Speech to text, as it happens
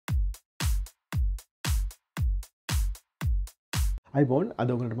අයිබෝන්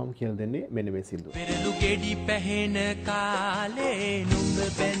අද ඔයගලට මම කියලා දෙන්නේ මෙන්න මේ සින්දුව. Weralu Gedi Pahena Kale numba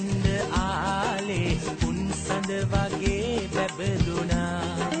bend aale un sand wage babaduna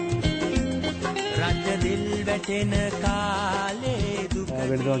rata dil වැටෙන කාලේ දුක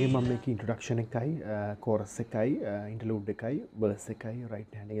වෙනදා වගේ මම මේක ඉන්ට්‍රොඩක්ෂන් එකයි කෝරස් එකයි ඉන්ටර්ලූඩ් එකයි බර්ස් එකයි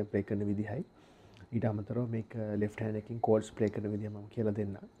රයිට් හෑන්ඩ් එකෙන් ප්ලේ කරන විදිහයි ඊට අමතරව මේක ලෙෆ්ට් හෑන්ඩ් එකෙන් කෝඩ්ස් ප්ලේ කරන විදිහ මම කියලා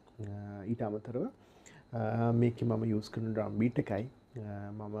දෙන්න. ඊට අමතරව මේකේ මම යූස් කරන ඩ්‍රම් බීට් එකයි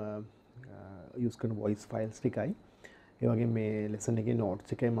මම යූස් කරන වොයිස් ෆයිල්ස් ටිකයි ඒ වගේ මේ ලෙසන් එකේ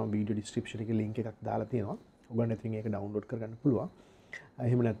නෝට්ස් එකයි මම වීඩියෝ ඩිස්ක්‍රිප්ෂන් එකේ ලින්ක් එකක් දාලා තියෙනවා. ඔයගොල්ලන්ට ඉතින් ඒක ඩවුන්ලෝඩ් කරගන්න පුළුවන්.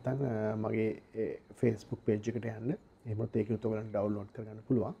 එහෙම නැත්නම් මගේ Facebook page එකට යන්න. එහෙමත් ඒකත් ඔයගොල්ලන්ට ඩවුන්ලෝඩ් කරගන්න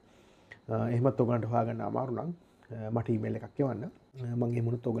පුළුවන්. එහෙමත් ඔයගොල්ලන්ට හොයාගන්න අමාරු නම් මට ඊමේල් එකක් යවන්න. මම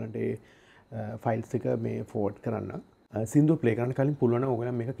එහෙමනොත් ඔයගොල්ලන්ට ඒ ෆයිල්ස් එක මේ ෆෝවර්ඩ් කරන්න. සින්දුව ප්ලේ කරන්න කලින් පුළුවන් නම්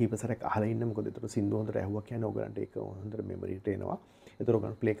ඔයගොල්ලන් මේක කීප සැරයක් අහලා ඉන්න. මොකද ඒතර සින්දුව හොඳට ඇහුවා කියන්නේ ඔයගොල්ලන්ට ඒක හොඳට මෙමරියට එනවා. ඒතර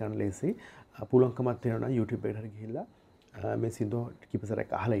ඔයගොල්ලන් ප්ලේ කරන්න ලේසි. පුළුවන්කමක් තියෙනවා නම් YouTube එකට හරි ගිහිල්ලා මේ සින්දුව කීප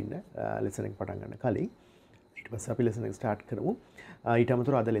සැරයක් අහලා ඉන්න. ලෙසන් එක පටන් ගන්න කලින්. ඊට පස්සේ අපි ලෙසන් එක ස්ටාර්ට් කරමු. ඊට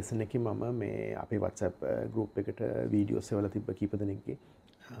අමතරව අද ලෙසන් එකේ මම මේ අපේ WhatsApp group එකට වීඩියෝස් එවලා තිබ්බ කීප දෙනෙක්ගේ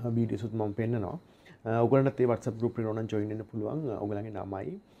වීඩියෝස් උත් මම පෙන්නනවා. ඔයගොල්ලන්ට ඒ WhatsApp group එකට ඕනනම් join වෙන්න පුළුවන්. ඔයගොල්ලන්ගේ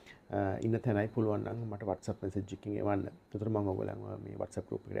නමයි ඉන්න තැනයි පුළුවන් නම් මට WhatsApp message එකකින් එවන්න. එතකොට මම ඔයගොල්ලන්ව මේ WhatsApp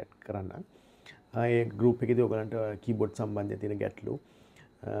group එකට add කරන්නම්. ඒ group එකේදී ඔයගොල්ලන්ට keyboard සම්බන්ධයෙන් තියෙන ගැටලු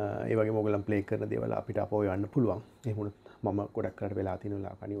ඒ වගේම ඔයගොල්ලන් play කරන දේවල් අපිට අපව යන්න පුළුවන්. එහෙම වුණොත් මම ගොඩක් කරලා වෙලා තියෙන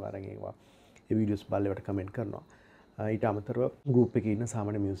වෙලාවක අනිවාර්යෙන් ඒවා ඒ වීඩියෝස් බලලා ඒවට කමෙන්ට් කරනවා. ඊට අමතරව group එකේ ඉන්න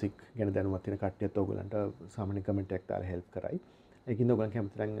සාමාන්‍ය music ගැන දැනුවත් වෙන කට්ටියත් ඔයගොල්ලන්ට සාමාන්‍ය කමෙන්ට් එකක් දාලා help කරයි. ඒකින්ද ඔයගොල්ලන්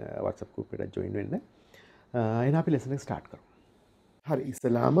කැමති නම් WhatsApp group එකට join වෙන්න. එහෙනම් අපි lesson එක start කරමු. හරි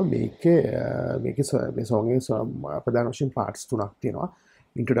ඉස්සලාම මේකේ මේ song එකේ ප්‍රධාන වශයෙන් parts තුනක් තියෙනවා.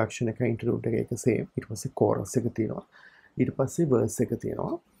 introduction එක interlude එක same. ඊට පස්සේ chorus එක තියෙනවා. ඊට පස්සේ verse එක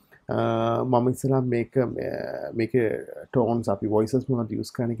තියෙනවා. මම ඉස්සලා මේකේ tones අපි voices මොනවද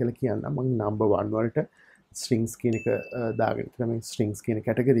use කරන්නේ කියලා කියන්න. මම number 1 වලට strings කියන එක දාගෙන ඉතන මේ strings කියන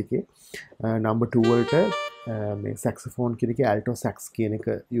category එකේ number 2 වලට මේ saxophone කියන එකේ alto sax කියන එක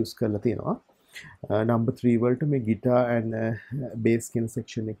use කරලා තියෙනවා. number 3 වලට මේ guitar and bass කියන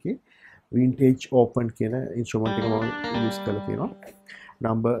section එකේ vintage open කියන instrument එක මම use කරලා තියෙනවා.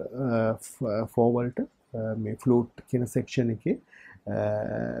 number 4 වලට මේ flute කියන section එකේ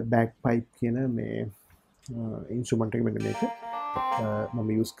bagpipe කියන මේ instrument එක මෙන්න මේක මම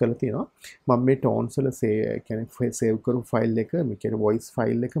use කරලා තියෙනවා. මම මේ tones වල save කරු file එක මේ කියන්නේ voice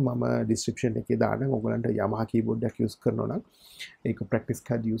file එක මම description එකේ දාන්න. ඔයගලන්ට Yamaha keyboard එකක් use කරනවා නම් ඒක practice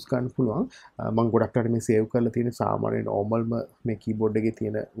කරලා use කරන්න පුළුවන්. මම ගොඩක් අර මේ save කරලා තියෙන සාමාන්‍ය normalම මේ keyboard එකේ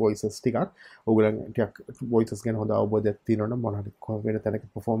තියෙන voices ටිකක්. ඔයගලන් ටිකක් voices ගැන හොඳ අවබෝධයක් තියෙනවා නම් මොනවාරි වෙන තැනක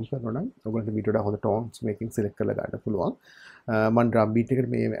perform කරනවා නම් ඔයගලන්ට ඊට වඩා හොඳ tones making select කරලා ගන්න පුළුවන්. මම drum beat එකට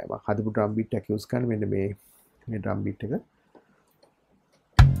මේ හදපු drum beat එක use කරන මෙන්න මේ drum beat එක.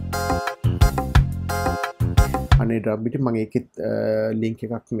 අනේ drum beat මම ඒකෙත් link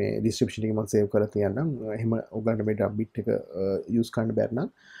එකක් මේ description එකේ මම save කරලා තියන්නම්. එහෙම ඔයගලන්ට මේ drum beat එක use කරන්න බැරි නම්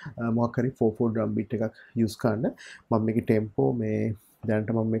මොකක් හරි 4/4 drum beat එකක් use කරන්න. මම මේකේ tempo මේ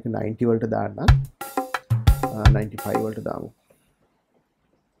දැනට මම මේක 90 වලට දාන්නම්. 95 වලට දාමු.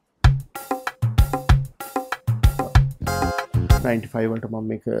 වලට මම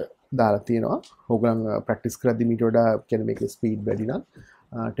මේක දාලා තියෙනවා. ඔයගලන් ප්‍රැක්ටිස් කරද්දි මීට වඩා කියන්නේ මේකේ ස්පීඩ් වැඩි නම්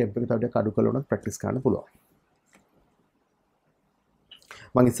ටෙම්පෝ එක තව ටිකක් අඩු කරලා උනත් ප්‍රැක්ටිස් කරන්න පුළුවන්.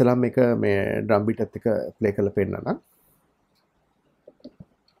 මම ඉස්සෙල්ලා මේක මේ ඩ්‍රම් බීට් එකත් එක්ක ප්ලේ කරලා පෙන්නන්නම්.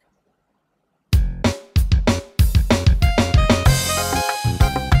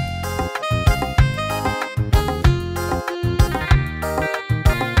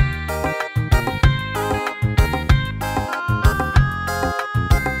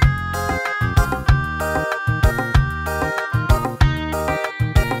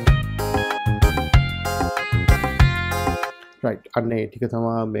 right අන්න ඒ ටික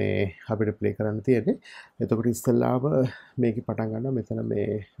තමයි මේ අපිට ප්ලේ කරන්න තියෙන්නේ. එතකොට ඉස්සෙල්ලාම මේකේ පටන් ගන්නවා මෙතන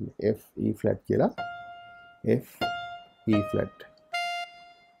මේ F E flat කියලා F E flat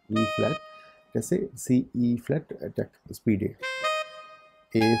E flat ඊට පස්සේ C E flat attack speed එක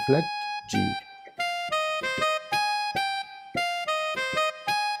A flat G ඊට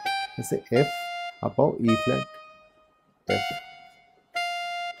පස්සේ F above E flat F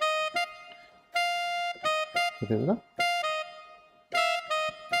එතනද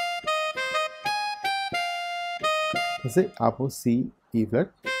से आपको C E flat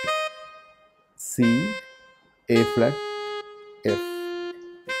C A flat F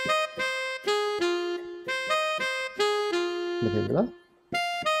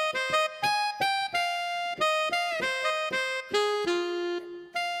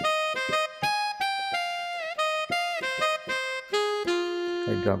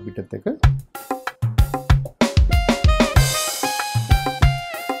drum beat එකත් එක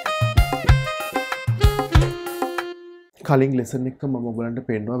කලින් ලෙසන් එක මම ඔයගලන්ට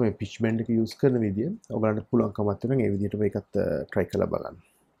පෙන්නුවා මේ pitch bend එක use කරන විදිය. ඔයගලන්ට පුළුවන්කමක් තියෙනවා ඒ විදියට මේකත් try කරලා බලන්න.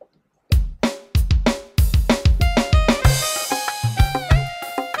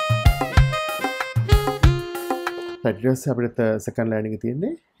 ඊට පස්සේ අපිට second line එක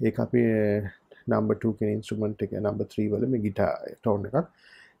තියෙන්නේ. ඒක අපි number 2 කියන instrument එක number 3 වල මේ guitar tone එකක්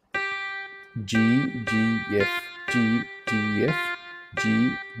G G F G G F G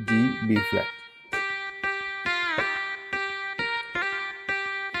G B flat.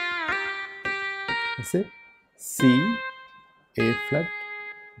 C A flat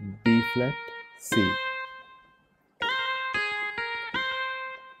B flat C.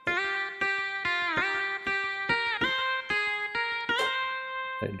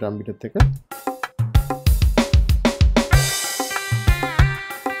 Drum beat එකත් එක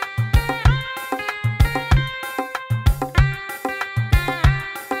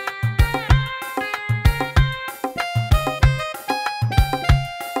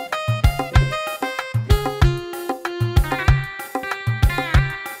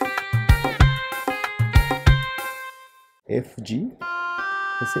F G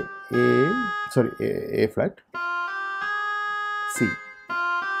A flat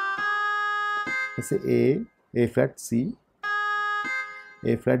C A flat C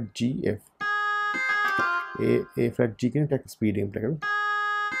A flat G F A flat G කියන ටැක් speed එක එකද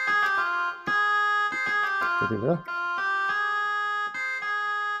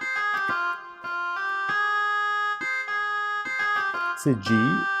C G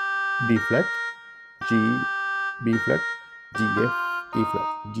D flat G B flat G F E flat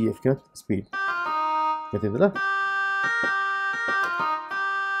G F කියන speed මෙතනද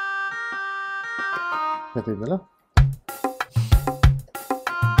Katedral.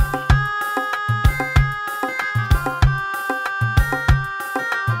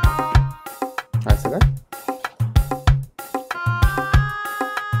 Nice, right?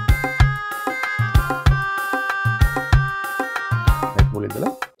 Boleh dulu.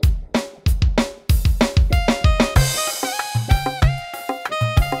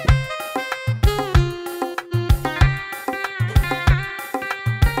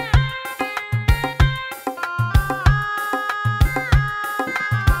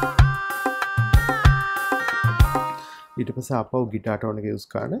 ඊට පස්සේ ආපහු guitar tone එක use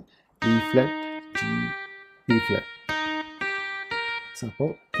කරන E flat G E flat සපෝ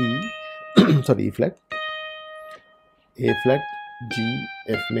E sorry E flat A flat G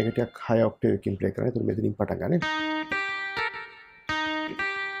F මේක ටිකක් high octave එකකින් play කරනවා. ඒතර මෙතනින් පටන් ගන්න.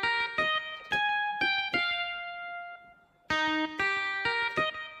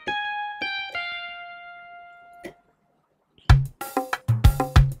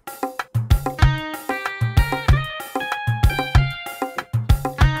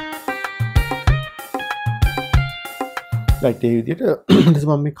 right ඒ විදිහට ඊට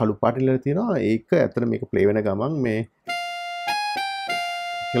මම මේ කළු පාටින් ඉල්ලලා තියෙනවා. ඒක ඇත්තට මේක play වෙන ගමන් මේ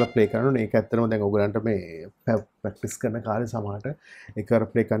කියලා play කරනවා. ඒක ඇත්තටම දැන් ඔයගලන්ට මේ practice කරන කාලේ සමහරට එකවර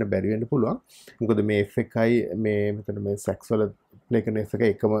play කරන්න බැරි වෙන්න පුළුවන්. මොකද මේ F එකයි මේ මෙතන මේ sax වල play කරන F එක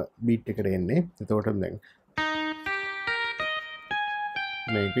එකම beat එකට එන්නේ. එතකොට දැන්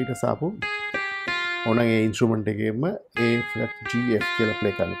මේක ඊට සාපු ඕනනම් ඒ instrument එකේම A flat G F කියලා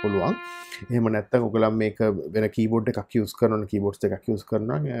play කරන්න පුළුවන්. එහෙම නැත්නම් ඔයගොල්ලන් මේක වෙන keyboard එකක් use කරනවා keyboards දෙකක් use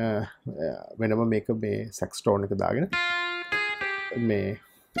කරනවා වෙනම මේක මේ sax tone එක දාගෙන මේ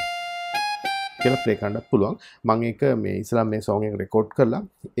කියලා play කරන්නත් පුළුවන්. මම ඒක මේ ඉස්සලා මේ song එක record කරලා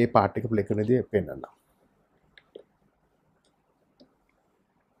ඒ part එක play කරන විදිහ පෙන්නන්නම්.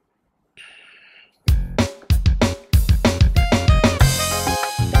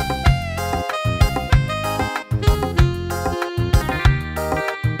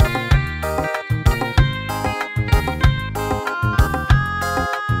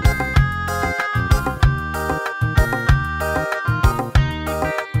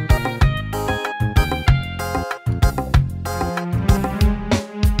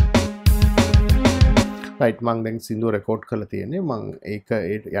 right මම දැන් සින්දුව රෙකෝඩ් කරලා තියෙන්නේ මම ඒක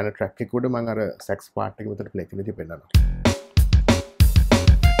යන ට්‍රැක් එක උඩ මම අර සැක්ස් පාර්ට් එක විතර ප්ලේ කරලා තියපෙන්නනවා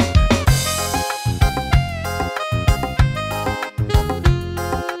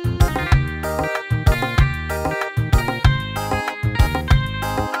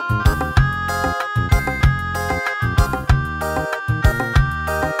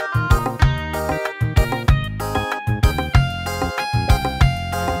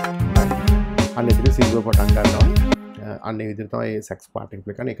සිංදුව පටන් ගන්නවා අන්න ඒ විදිහට තමයි සැක්ස් පාර්ට් එක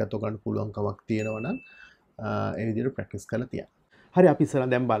ප්ලේ කරන එකත් ඔයගලන්ට පුළුවන්කමක් තියෙනවා නම් ඒ විදිහට ප්‍රැක්ටිස් කරලා තියන්න. හරි අපි ඉස්සරහ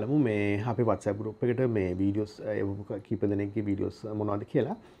දැන් බලමු මේ අපේ WhatsApp group එකට මේ වීඩියෝස් කීප දෙනෙක්ගේ වීඩියෝස් මොනවද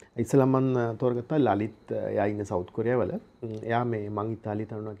කියලා. ඉස්සෙල්ලා මම තෝරගත්තා ලලිත් එයා ඉන්නේ සවුත් කොරියාව වල. එයා මේ මං ඉතාලිය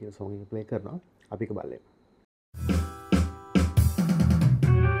තනුනා කියන සෝන් එක ප්ලේ කරනවා. අපි ඒක බලමු.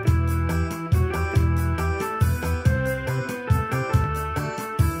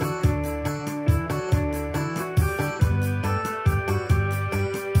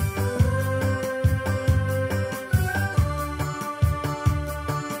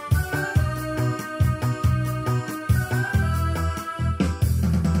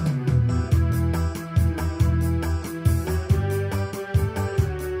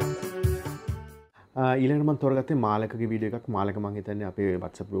 ඊළඟට මම තෝරගත්තේ මාලකගේ වීඩියෝ එකක්. මාලක මම හිතන්නේ අපේ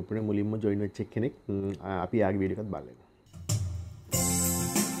WhatsApp group එකේ මුලින්ම join වෙච්ච කෙනෙක්. අපි යාගේ වීඩියෝ එකත් බලමු.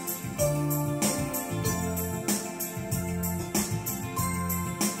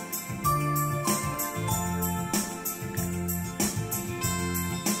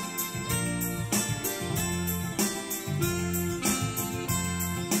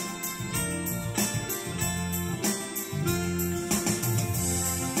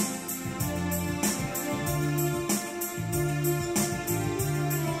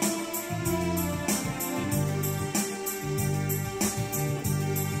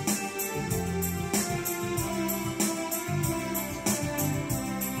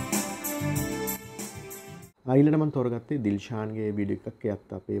 ඊළඟට මම තෝරගත්තේ දිල්ෂාන්ගේ වීඩියෝ එකක්.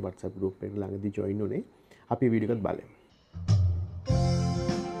 එයත් අපේ WhatsApp group එකට ළඟදී join වුණේ. අපි වීඩියෝ එකත් බලමු.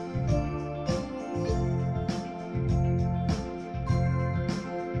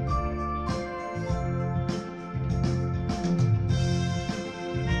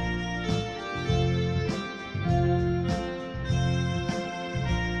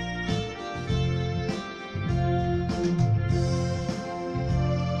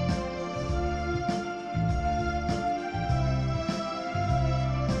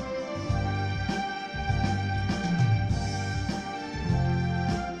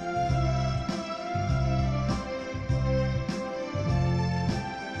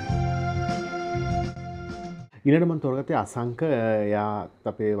 ඊළඟට මම තෝරගත්තේ අසංක. එයා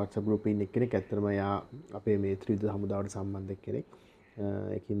අපේ WhatsApp group එකේ ඉන්න කෙනෙක්. ඇත්තටම එයා අපේ මේ ත්‍රිවිධ හමුදාවට සම්බන්ධ කෙනෙක්.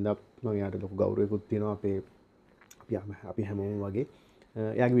 ඒකින්ද මම එයාට ලොකු ගෞරවයකුත් තියෙනවා අපි හැමෝම වගේ.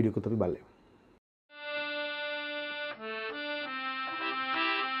 එයාගේ වීඩියෝ එකත් අපි බලමු.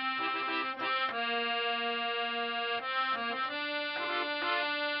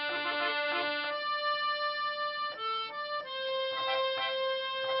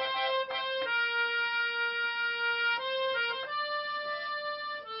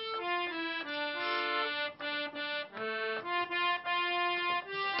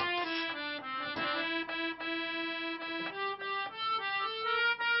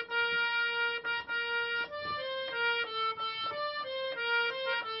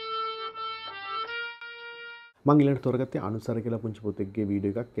 මං ඊළඟට තෝරගත්තේ අනුසර කියලා පුංචි පුතෙක්ගේ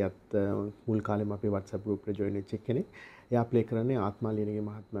වීඩියෝ එකක්. එයත් මුල් කාලෙම අපේ WhatsApp group එකට join වෙච්ච කෙනෙක්. එයා ප්ලේ කරන්නේ ආත්මාලියනගේ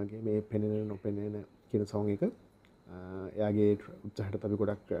මහත්මයාගේ මේ පෙනෙන නොපෙනෙන කියන song එක. එයාගේ උත්සාහයට අපි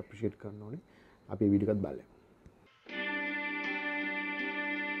ගොඩක් appreciate කරන්න ඕනේ. අපි මේ වීඩියෝ එකත් බලමු.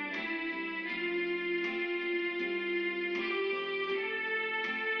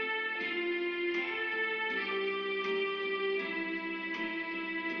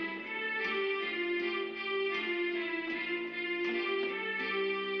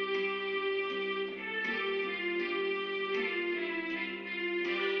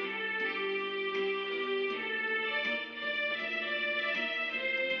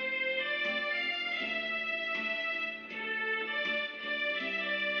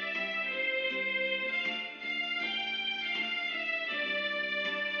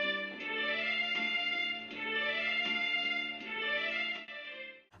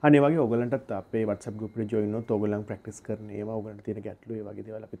 අනේ වගේ ඔයගලන්ටත් අපේ WhatsApp group එකට join වුණොත් ඔයගලන් practice කරන ඒවා ඔයගලන්ට තියෙන ගැටලු ඒ වගේ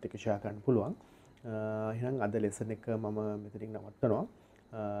දේවල් අපිත් එක්ක share කරන්න පුළුවන්. එහෙනම් අද lesson එක මම මෙතනින් නවත්තනවා.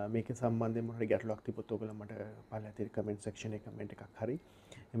 මේක සම්බන්ධයෙන් මොන හරි ගැටලුවක් තිබුණොත් ඔයගලන් මට පහළ තියෙන comment section එකේ comment එකක් හරි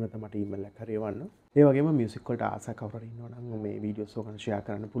එහෙම නැත්නම් මට email එකක් හරි එවන්න. ඒ වගේම music වලට ආසා කවුරු හරි ඉන්නවා නම් මේ videos ඔයගලන් share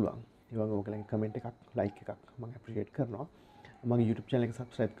කරන්න පුළුවන්. ඒ වගේම ඔයගලන්ගේ comment එකක් like එකක් මම appreciate කරනවා. මගේ YouTube channel එක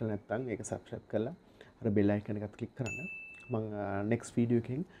subscribe කරලා නැත්නම් ඒක subscribe කරලා අර bell icon එකත් click කරන්න. මම next video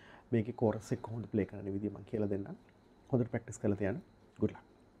එකෙන් මේකේ chorus එක කොහොමද play කරන්න විදිය මම කියලා දෙන්නම්. හොඳට practice කරලා තියන්න. good luck.